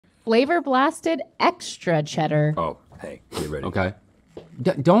Flavor blasted extra cheddar. Oh, hey, get ready. Okay.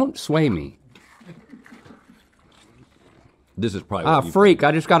 Don't sway me. This is probably what you freak,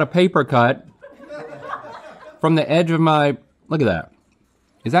 I just got a paper cut from the edge of my, look at that.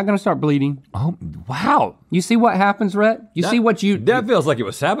 Is that gonna start bleeding? Oh, wow. You see what happens, Rhett? You see what you- That feels like it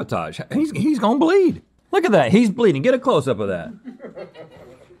was sabotage. He's gonna bleed. Look at that, he's bleeding. Get a close up of that.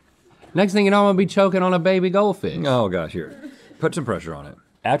 Next thing you know, I'm gonna be choking on a baby goldfish. Oh gosh, here. Put some pressure on it.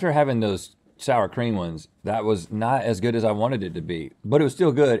 After having those sour cream ones, that was not as good as I wanted it to be, but it was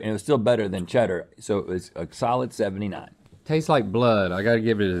still good and it was still better than cheddar, so it was a solid 79. Tastes like blood, I gotta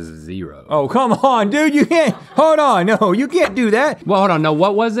give it a 0. Oh, come on, dude, you can't, hold on, no, you can't do that. Well, hold on, no,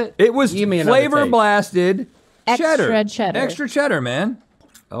 what was it? It was Give me another flavor taste. blasted cheddar. Extra cheddar. Extra cheddar, man.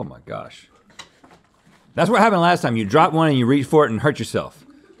 Oh my gosh. That's what happened last time. You drop one and you reach for it and hurt yourself.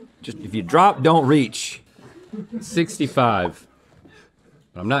 Just, if you drop, don't reach. 65.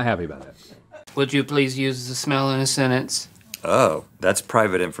 I'm not happy about that. Would you please use the smell in a sentence? Oh, that's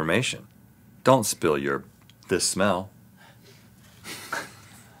private information. Don't spill this smell.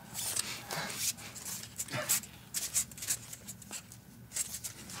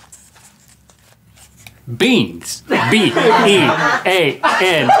 Beans. B-E-A-N-S.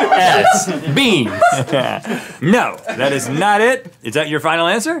 Beans. No, that is not it. Is that your final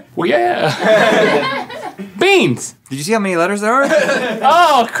answer? Well, yeah. Beans. Did you see how many letters there are?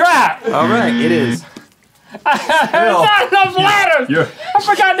 Oh, crap. All right, it is. There's not enough letters. I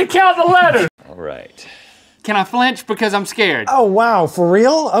forgot to count the letters. All right. Can I flinch because I'm scared? Oh, wow, for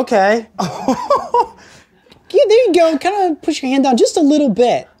real? Okay. Yeah, there you go. Kind of push your hand down just a little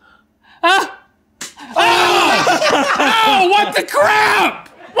bit. Oh, what the crap?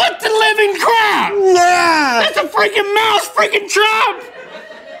 What the living crap? Yeah! That's a freaking mouse freaking trap.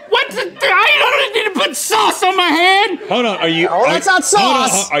 What the, I don't need to put sauce on my head. Hold on, are you? Oh, that's not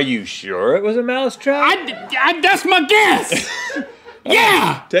sauce. Are you sure it was a mouse trap? That's my guess.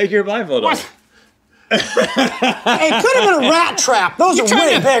 Yeah. Take your blindfold off. Hey, it could have been a rat trap. Those are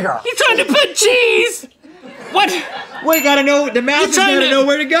way bigger. You're trying to put cheese. What? We gotta know, the mouse is gotta know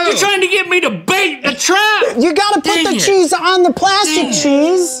where to go. You're trying to get me to bait the trap. You gotta put Dang the it. cheese on the plastic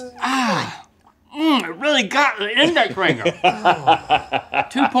cheese. It really got the index finger.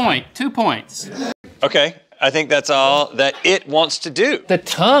 2 points. Okay, I think that's all that it wants to do. The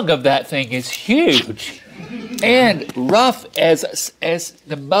tongue of that thing is huge and rough as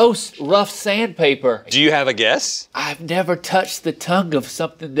the most rough sandpaper. Do you have a guess? I've never touched the tongue of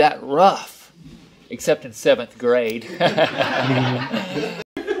something that rough, except in 7th grade.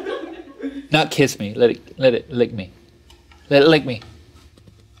 Not kiss me. Let it lick me. Let it lick me.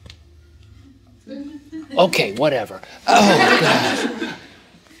 Okay, whatever. Oh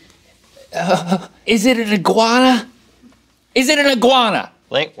gosh. Is it an iguana? Is it an iguana?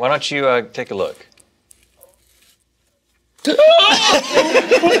 Link, why don't you take a look? What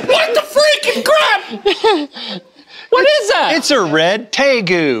the freaking crap? What is that? It's a red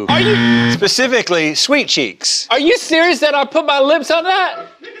tegu. Are you Specifically, sweet cheeks. Are you serious that I put my lips on that?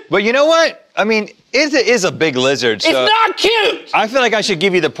 But you know what? I mean, it is a big lizard, so It's not cute. I feel like I should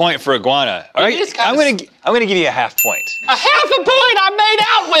give you the point for iguana. All right, just I'm gotta gonna give you a half point. A half a point. I made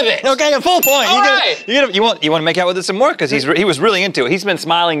out with it. Okay, a full point. All right. You want to make out with it some more because he was really into it. He's been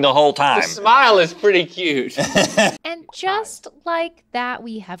smiling the whole time. The smile is pretty cute. And just like that,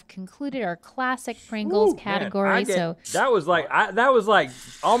 we have concluded our classic Pringles category. So that was like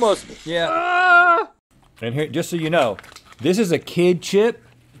almost, yeah. And here, just so you know, this is a kid chip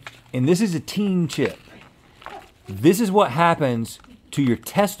and this is a teen chip. This is what happens to your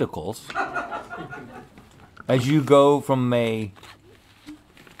testicles as you go from a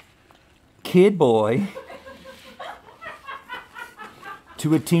kid boy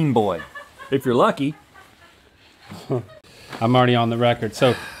to a teen boy. If you're lucky. I'm already on the record,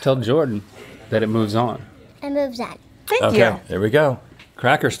 so tell Jordan that it moves on. It moves on. thank you. There we go.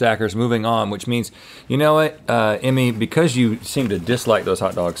 Cracker Stackers moving on, which means, you know what, Emmy, because you seem to dislike those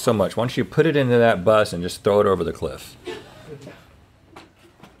hot dogs so much, why don't you put it into that bus and just throw it over the cliff?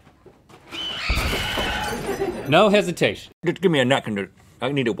 No hesitation. Just give me a napkin.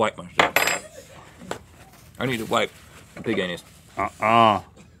 I need to wipe myself. I need to wipe big anus.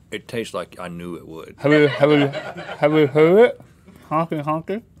 It tastes like I knew it would. Have you heard it? Honky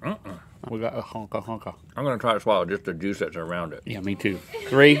honky? We got a honka honka. I'm gonna try to swallow just the juice that's around it. Yeah, me too.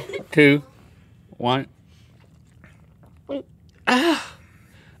 3, 2, 1.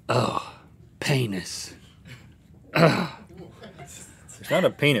 Oh, penis. It's not a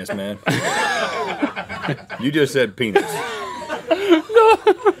penis, man. You just said penis.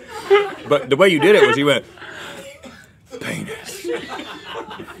 But the way you did it was you went, penis.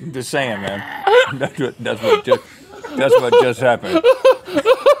 Just saying, man. That's what just happened.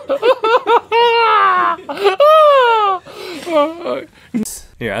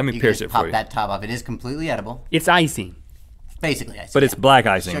 Here, let me pierce it for Pop you. that top off. It is completely edible. It's icing. Basically icing. But it's black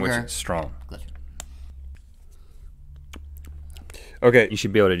icing, Sugar. which is strong. Glitter. Okay, you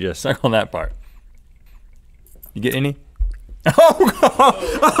should be able to just suck on that part. You get any? Oh!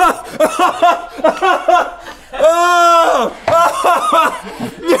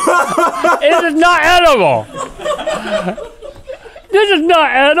 This is not edible. This is not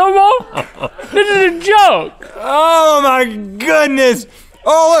edible. This is a joke. Oh my goodness!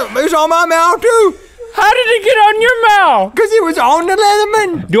 Oh, look, it's on my mouth too. How did it get on your mouth? Cause it was on the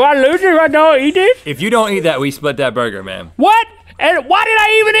Leatherman. Do I lose it if I don't eat it? If you don't eat that, we split that burger, man. What? And why did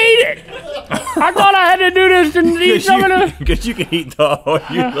I even eat it? I thought I had to do this and eat some of this. Because you can eat the whole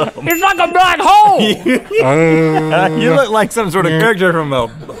you love. It's like a black hole. You look like some sort of character from a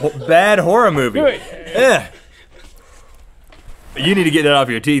bad horror movie. Yeah. You need to get that off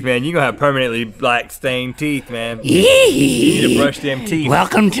your teeth, man. You're gonna have permanently black stained teeth, man. You need to brush them teeth.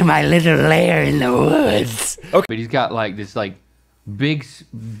 Welcome to my little lair in the woods. Okay. But he's got like this like big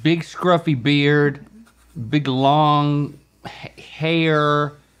scruffy beard, big long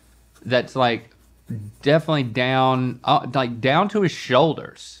hair that's like definitely down down to his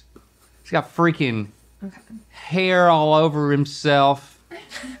shoulders. He's got freaking hair all over himself.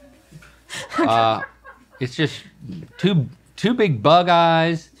 It's just two big bug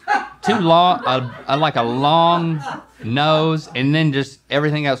eyes, too long, like a long nose, and then just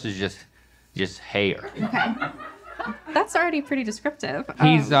everything else is just hair. Okay. That's already pretty descriptive.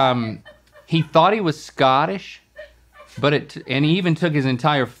 He's he thought he was Scottish, but and he even took his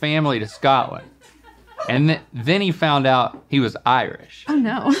entire family to Scotland, and then he found out he was Irish. Oh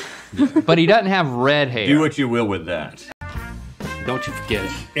no. But he doesn't have red hair. Do what you will with that. Don't you forget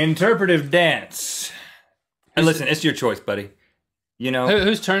it. Interpretive dance. And listen, it's your choice, buddy. You know.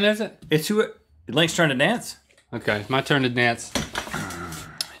 Whose turn is it? It's Link's turn to dance. Okay, it's my turn to dance.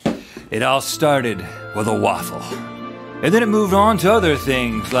 It all started with a waffle. And then it moved on to other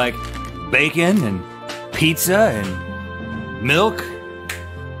things like bacon and pizza and milk.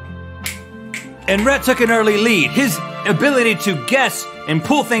 And Rhett took an early lead. His ability to guess and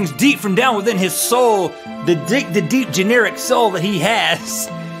pull things deep from down within his soul, the deep generic soul that he has,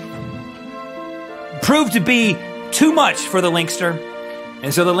 proved to be too much for the Linkster.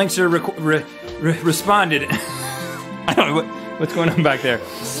 And so the Linkster responded. I don't know what's going on back there.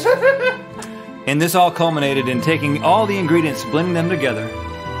 And this all culminated in taking all the ingredients, blending them together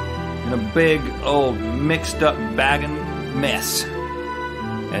in a big old mixed up bagging mess.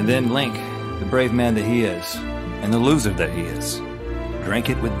 And then Link, the brave man that he is, and the loser that he is, drank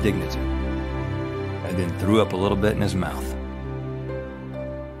it with dignity, and then threw up a little bit in his mouth.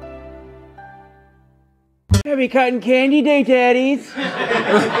 Happy Cotton Candy Day, Daddies.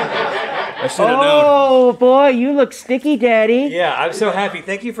 I should have known. Oh, boy, you look sticky, Daddy. Yeah, I'm so happy.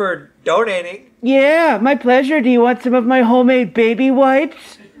 Thank you for donating. Yeah, my pleasure. Do you want some of my homemade baby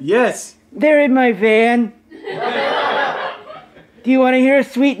wipes? Yes. They're in my van. Do you want to hear a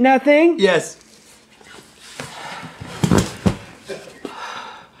sweet nothing? Yes.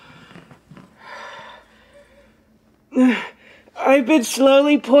 I've been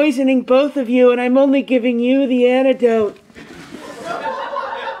slowly poisoning both of you, and I'm only giving you the antidote.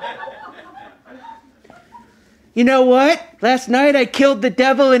 You know what? Last night I killed the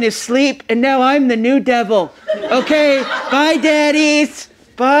devil in his sleep, and now I'm the new devil. Okay, bye, Daddies.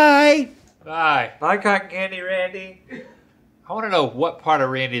 Bye. Bye. Bye, Cotton Candy Randy. I want to know what part of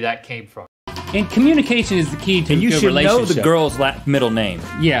Randy that came from. And communication is the key to And a you good should know relationship. the girl's middle name.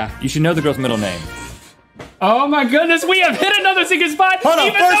 Yeah. You should know the girl's middle name. Oh my goodness, we have hit another secret spot, Hold on,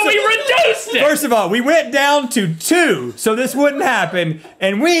 even though we reduced it! First of all, we went down to 2, so this wouldn't happen.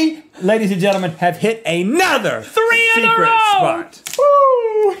 And we, ladies and gentlemen, have hit another 3 in a secret row! spot.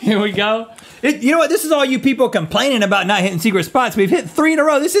 Woo! Here we go. You know what? This is all you people complaining about not hitting secret spots. We've hit 3 in a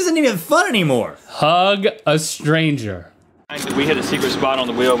row. This isn't even fun anymore. Hug a stranger. We hit a secret spot on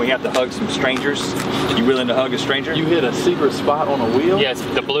the wheel and we have to hug some strangers. You willing to hug a stranger? You hit a secret spot on a wheel? Yes,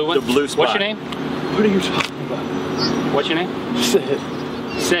 the blue one. The blue spot. What's your name? What are you talking about? What's your name?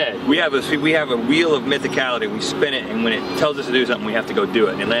 Sid. We have a wheel of mythicality. We spin it, and when it tells us to do something, we have to go do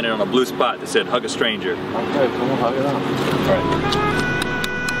it. And it landed on a blue spot that said "Hug a stranger." Okay, come on, hug it up. All right.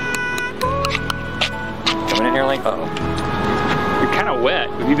 Coming in here, Link. Uh oh. You're kind of wet.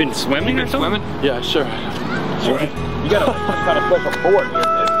 Have you been swimming or something? Swimming? Yeah, sure. You got a kind of special board.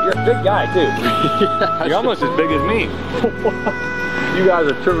 You're a big guy too. You're almost as big as me. You guys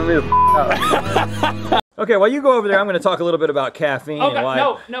are tripping me the f out. Okay, while you go over there, I'm going to talk a little bit about caffeine. Okay, and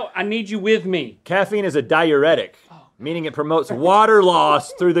why no, I need you with me. Caffeine is a diuretic, meaning it promotes water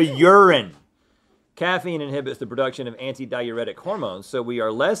loss through the urine. Caffeine inhibits the production of antidiuretic hormones, so we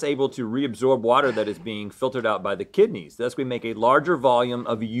are less able to reabsorb water that is being filtered out by the kidneys. Thus, we make a larger volume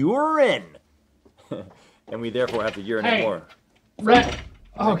of urine, and we therefore have to urinate more. Right.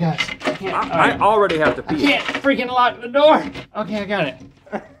 Oh, gosh. I already have to pee. I can't freaking lock the door. Okay, I got it.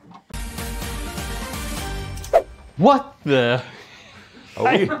 What the?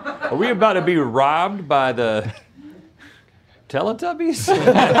 Are we about to be robbed by the Teletubbies?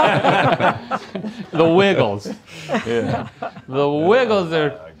 The Wiggles. Yeah. The Wiggles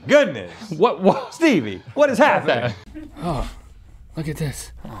are... Goodness. What? Stevie, what is happening? Oh, look at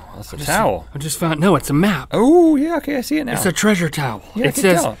this. Oh, that's a towel. I just found, no, it's a map. Oh, yeah, okay, I see it now. It's a treasure towel. Yeah,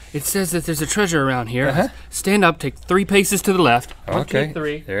 It says that there's a treasure around here. Stand up, take 3 paces to the left. Okay, 1, 2,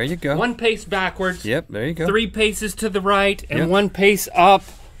 3. there you go. 1 pace backwards. Yep, there you go. 3 paces to the right, and Yep. 1 pace up.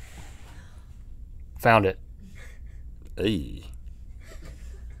 Found it. Hey.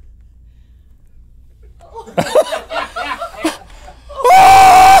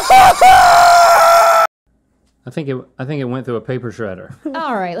 I think it went through a paper shredder.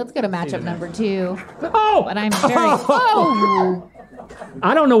 All right, let's go to matchup number 2. Oh, and I'm very. Oh,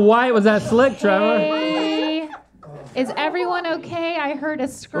 I don't know why it was that slick, Trevor. hey. Is everyone okay? I heard a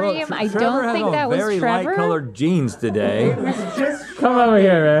scream. I Trevor don't has think on that was very Trevor. light-colored jeans today. Come over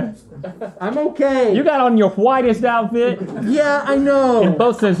here, man. I'm okay. You got on your whitest outfit. Yeah, I know. In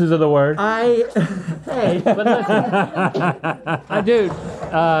both senses of the word. Hey. But listen, dude.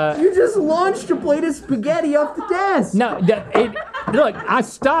 You just launched a plate of spaghetti off the desk. No, look, I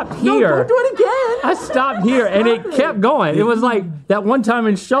stopped here. No, don't do it again. I stopped here, and it kept going. It was like that one time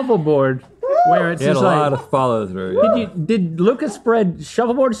in Shuffleboard where it's He had just a like. lot of follow through. Did Lucas spread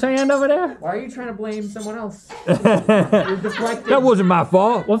Shuffleboard sand over there? Why are you trying to blame someone else? That wasn't my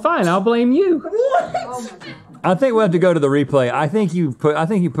fault. Well, fine, I'll blame you. What? I think we'll have to go to the replay. I think you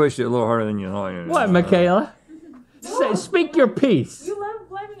pushed it a little harder than you thought. What, Michaela? Speak your piece. You love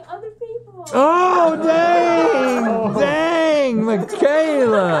blaming other people. Oh, dang,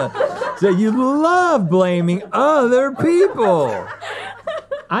 Michaela. So you love blaming other people.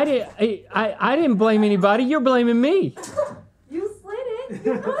 I didn't blame anybody. You're blaming me. You slid it.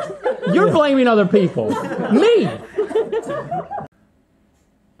 You pushed it. You're blaming other people. Me.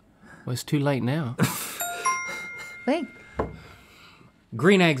 Well, it's too late now. Wait.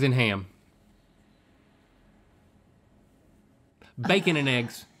 Green eggs and ham. Bacon and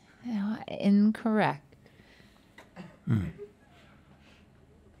eggs. No, incorrect.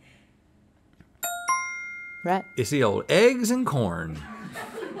 Right. It's the old eggs and corn.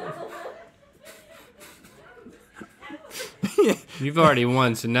 You've already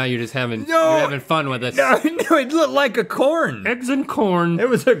won, so now you're just having you're having fun with us. No, it looked like a corn. Eggs and corn. It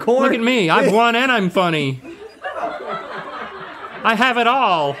was a corn. Look at me. I've won and I'm funny. I have it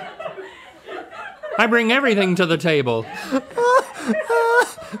all. I bring everything to the table.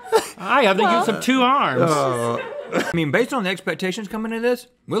 I have the use of 2 arms. I mean, based on the expectations coming into this,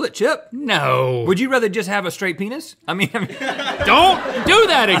 will it chip? No. Would you rather just have a straight penis? I mean Don't do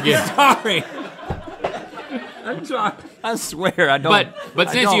that again. sorry. I'm sorry. I swear I don't. But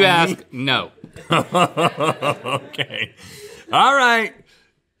I since don't you ask, no. Okay. All right.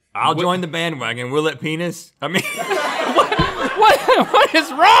 I'll join the bandwagon. Will it penis? I mean, What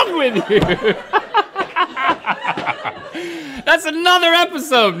is wrong with you? That's another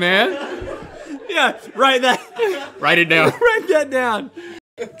episode, man. yeah, write that. Write it down. Write that down.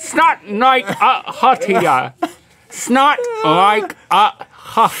 Snot like a hottie. Snot like a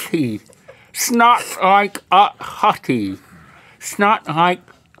hottie. Snot like a hottie. Snot like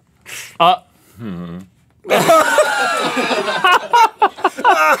a...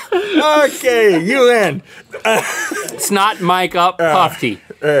 Okay, you in. Snot mic up puffy.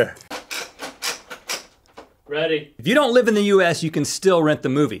 Ready? If you don't live in the US, you can still rent the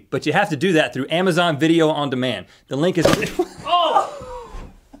movie, but you have to do that through Amazon Video on Demand. The link is...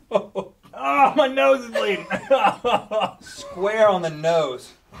 Oh, my nose is bleeding. Square on the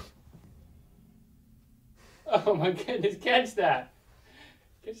nose. Oh my goodness, catch that.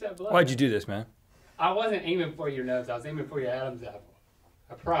 Catch that blood. Why'd you do this, man? I wasn't aiming for your nose, I was aiming for your Adam's apple.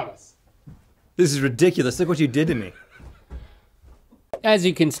 I promise. This is ridiculous. Look what you did to me. As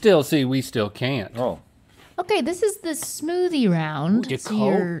you can still see, we still can't. Oh. Okay, this is the smoothie round. Ooh, so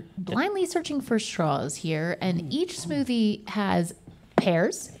you're blindly searching for straws here, and each smoothie has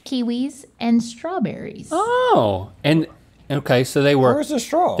pears, kiwis, and strawberries. Oh, and okay, so they were. Where's the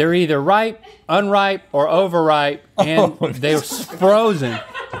straw? They're either ripe, unripe, or overripe, and they're frozen.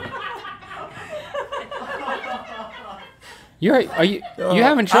 Are you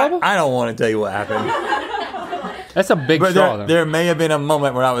having trouble? I don't want to tell you what happened. That's a big straw, though. There may have been a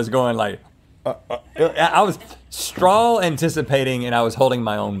moment where I was going like, I was straw anticipating, and I was holding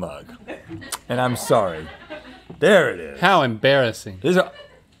my own mug. And I'm sorry. There it is. How embarrassing.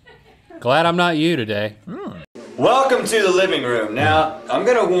 Glad I'm not you today. Welcome to the living room. Now, I'm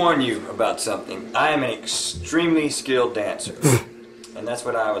gonna warn you about something. I am an extremely skilled dancer. And that's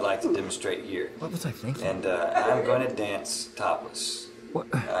what I would like to demonstrate here. What was I thinking? And I'm going to dance topless. What?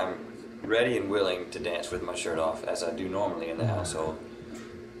 I'm ready and willing to dance with my shirt off, as I do normally in the household.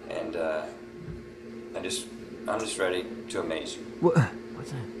 And I'm just ready to amaze you.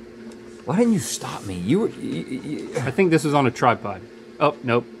 What's that? Why didn't you stop me? You were. I think this was on a tripod. Oh,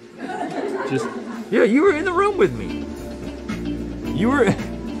 nope. Yeah, you were in the room with me. You were.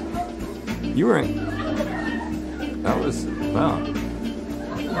 That was. Wow.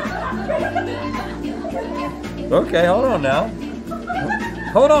 Okay, hold on now.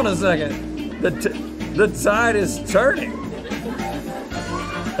 Hold on a second. The tide is turning.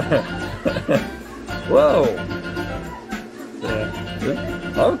 Whoa.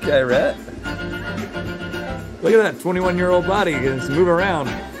 Okay, Rhett. Look at that 21-year-old body. It's move around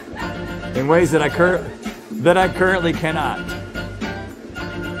in ways that I currently cannot.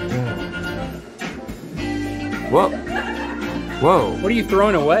 Whoa. Whoa. What are you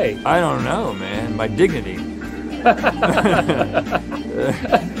throwing away? I don't know, man. My dignity. Whoa,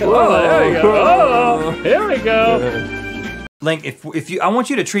 there we go. Oh, here we go. Link, I want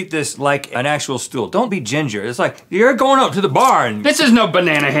you to treat this like an actual stool. Don't be ginger. It's like you're going up to the bar and this is no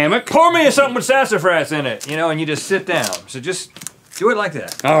banana hammock. Pour me something with sassafras in it, and you just sit down. So just do it like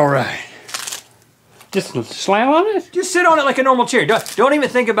that. All right. Just slam on it? Just sit on it like a normal chair. Don't even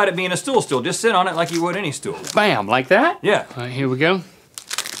think about it being a stool. Just sit on it like you would any stool. Bam, like that? Yeah. All right, here we go.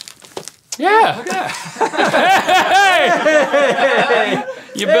 Yeah. Look at that. Hey.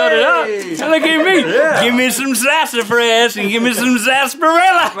 You built it up. Look at me. Yeah. Give me some sassafras and give me some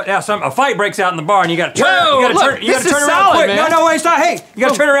sarsaparilla. But now a fight breaks out in the bar and you gotta turn. Whoa, you gotta turn this is around solid, quick. man. No, wait, stop. Hey, you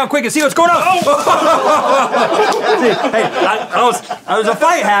gotta turn around quick and see what's going on. Oh. Hey, there's a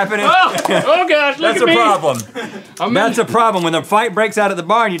fight happening. Oh gosh, look That's at me. a problem. That's a problem when the fight breaks out at the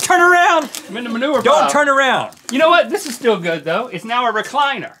bar and you turn around. I'm in the manure Don't pile. turn around. You know what? This is still good though. It's now a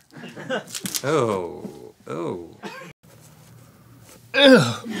recliner. Oh.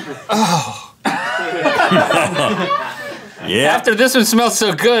 Yeah. After this one smells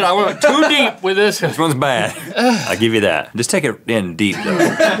so good, I went too deep with this. This one's bad. I'll give you that. Just take it in deep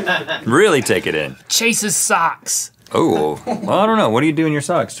though. Really take it in. Chase's socks. Oh, well, I don't know. What do you do in your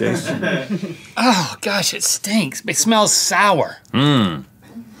socks, Chase? Oh gosh, it stinks. It smells sour. Mmm.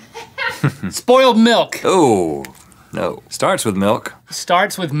 Spoiled milk. Oh, no. Starts with milk.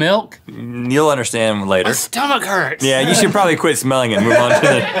 Starts with milk? You'll understand later. My stomach hurts. Yeah, you should probably quit smelling it and move on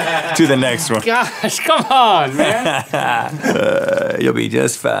to the next one. Gosh, come on, man. You'll be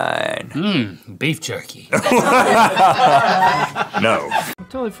just fine. Beef jerky. No. I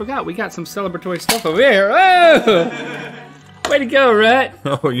totally forgot. We got some celebratory stuff over here. Oh! Way to go, Rhett.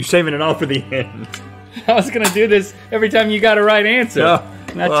 Oh, you're saving it all for the end. I was going to do this every time you got a right answer. Oh.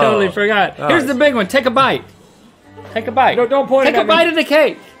 And I totally forgot. Here's the big one. Take a bite. Take a bite. No, don't point it Take at a bite of the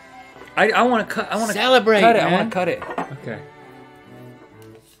cake. I want to cut. I want to celebrate. Cut it. Man. I want to cut it. Okay.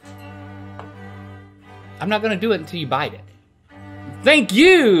 I'm not gonna do it until you bite it. Thank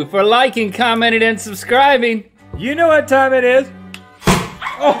you for liking, commenting, and subscribing. You know what time it is.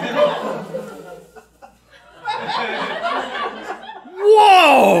 Oh.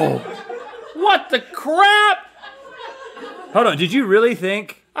 Whoa! What the crap? Hold on. Did you really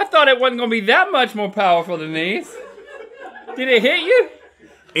think? I thought it wasn't gonna be that much more powerful than these. Did it hit you?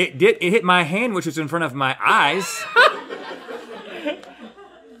 It did. It hit my hand, which was in front of my eyes.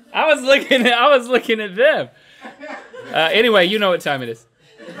 I was looking at them. Anyway, you know what time it is.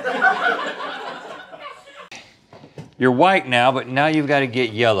 You're white now, but now you've got to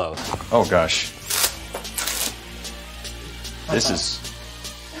get yellow. Oh gosh. This is.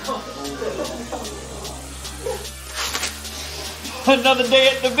 Another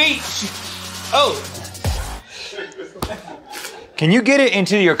day at the beach. Oh. Can you get it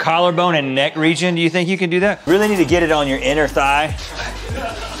into your collarbone and neck region? Do you think you can do that? Really need to get it on your inner thigh.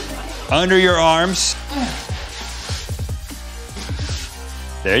 Under your arms.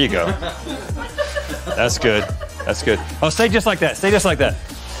 There you go. That's good. That's good. Oh, stay just like that. Stay just like that.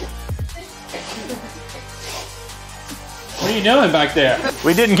 What are you doing back there?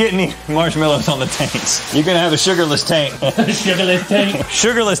 We didn't get any marshmallows on the tanks. You're gonna have a sugarless tank. Sugarless tank.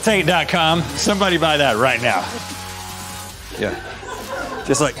 Sugarlesstank.com. Somebody buy that right now. Yeah.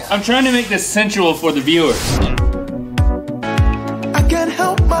 Just like. I'm trying to make this sensual for the viewers.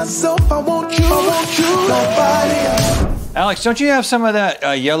 myself, I want you, nobody else. Alex, don't you have some of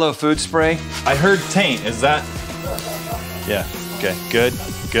that yellow food spray? I heard taint. Is that? Yeah. Okay. Good.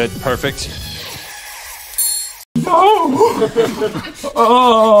 Good. Perfect. Oh,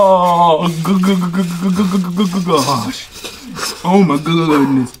 gosh. Oh my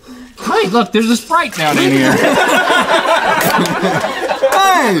goodness. Hey, look, there's a Sprite down in here.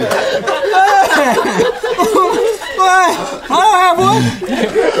 Hey! I'll have one.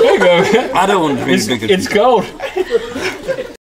 There you go. I don't want to drink It's cold.